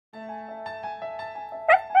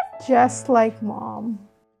Just like Mom.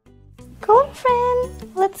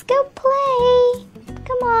 Girlfriend, let's go play.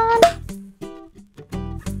 Come on.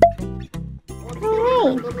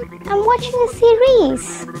 Hey, I'm watching a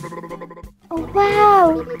series. Oh,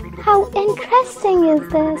 wow, how interesting is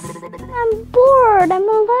this? I'm bored, I'm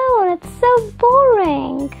alone, it's so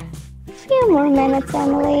boring. A few more minutes,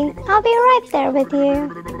 Emily. I'll be right there with you.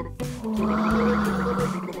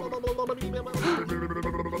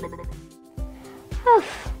 Oh,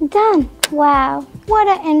 done. Wow, what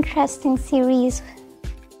an interesting series.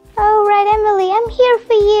 All right, Emily, I'm here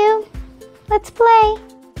for you. Let's play.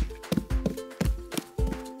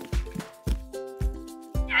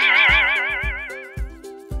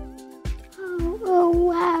 Oh,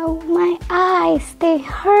 wow, my eyes, they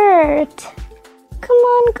hurt. Come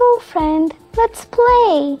on, girlfriend, let's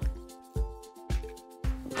play.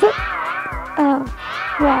 Oh,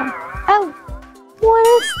 wow. Oh, what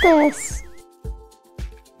is this?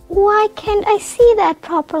 Why can't I see that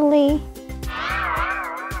properly?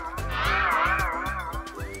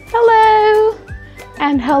 Hello!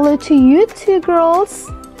 And hello to you two girls.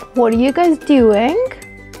 What are you guys doing?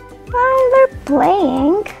 We're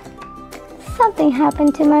playing. Something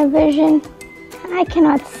happened to my vision. I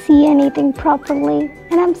cannot see anything properly,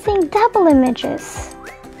 and I'm seeing double images.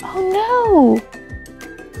 Oh no!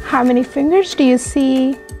 How many fingers do you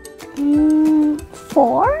see?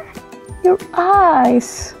 4? Your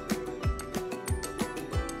eyes.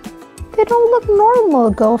 They don't look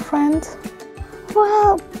normal, girlfriend.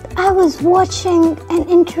 Well, I was watching an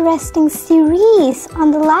interesting series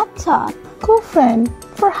on the laptop. Girlfriend,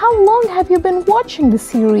 for how long have you been watching the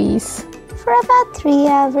series? For about 3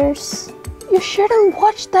 hours. You shouldn't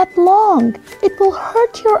watch that long. It will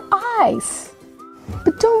hurt your eyes.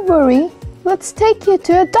 But don't worry, let's take you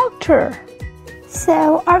to a doctor.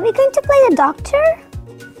 So, are we going to play the doctor?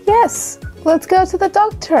 Yes, let's go to the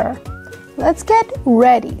doctor. Let's get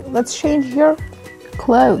ready. Let's change your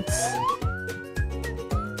clothes.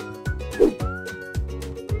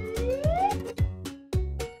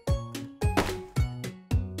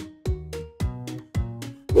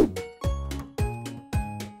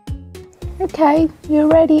 Okay, you're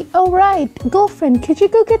ready. All right, girlfriend, could you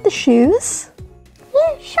go get the shoes?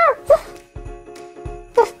 Yeah, sure.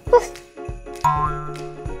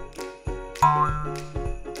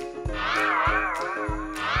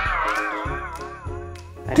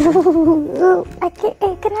 I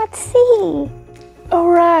cannot see. All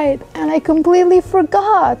right, and I completely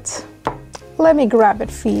forgot. Let me grab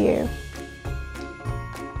it for you.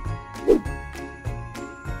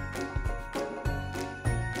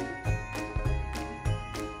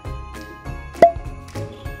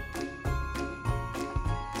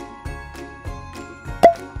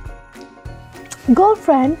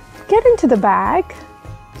 Girlfriend, get into the bag.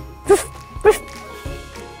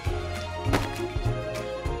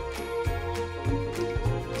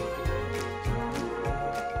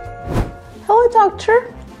 Hello,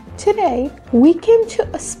 doctor. Today, we came to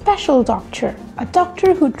a special doctor, a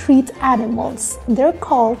doctor who treats animals. They're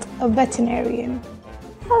called a veterinarian.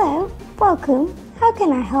 Hello, welcome. How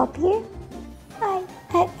can I help you? I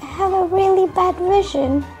have a really bad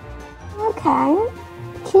vision. Okay.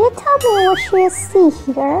 Can you tell me what you see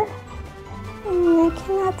here? I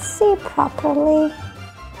cannot see properly.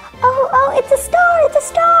 Oh, it's a star, it's a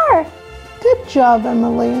star! Good job,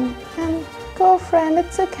 Emily. And girlfriend,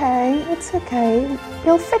 it's okay,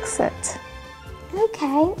 You'll fix it.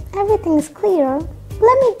 Okay, everything's clear.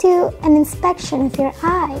 Let me do an inspection of your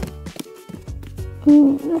eye.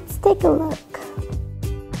 Let's take a look.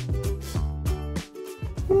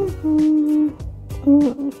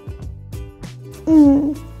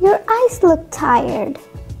 Your eyes look tired.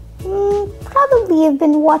 Probably you've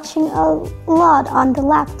been watching a lot on the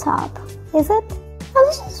laptop, is it? I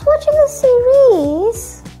was just watching a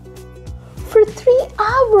series. For 3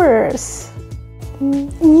 hours.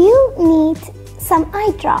 You need some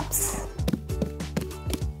eye drops.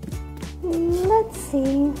 Let's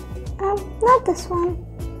see. Not this one.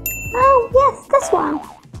 Oh, yes, this one.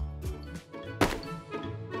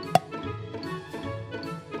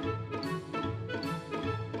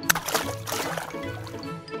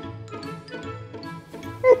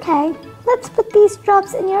 Okay, let's put these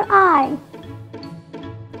drops in your eye.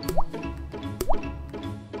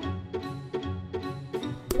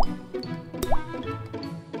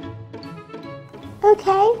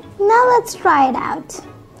 Okay, now let's try it out.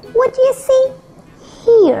 What do you see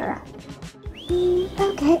here?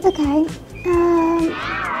 Okay.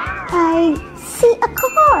 I see a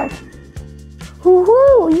car.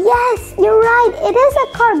 Woohoo! Yes, you're right. It is a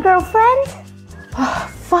car, girlfriend.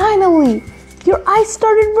 Finally, your eyes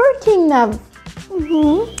started working now.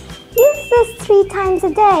 Use this 3 times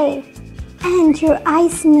a day. And your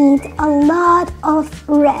eyes need a lot of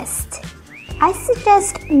rest. I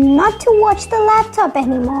suggest not to watch the laptop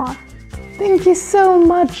anymore. Thank you so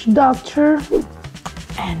much, doctor.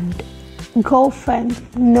 And girlfriend,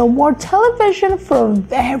 no more television for a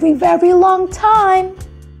very, very long time.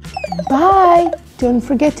 Bye. Don't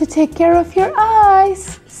forget to take care of your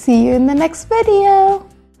eyes. See you in the next video.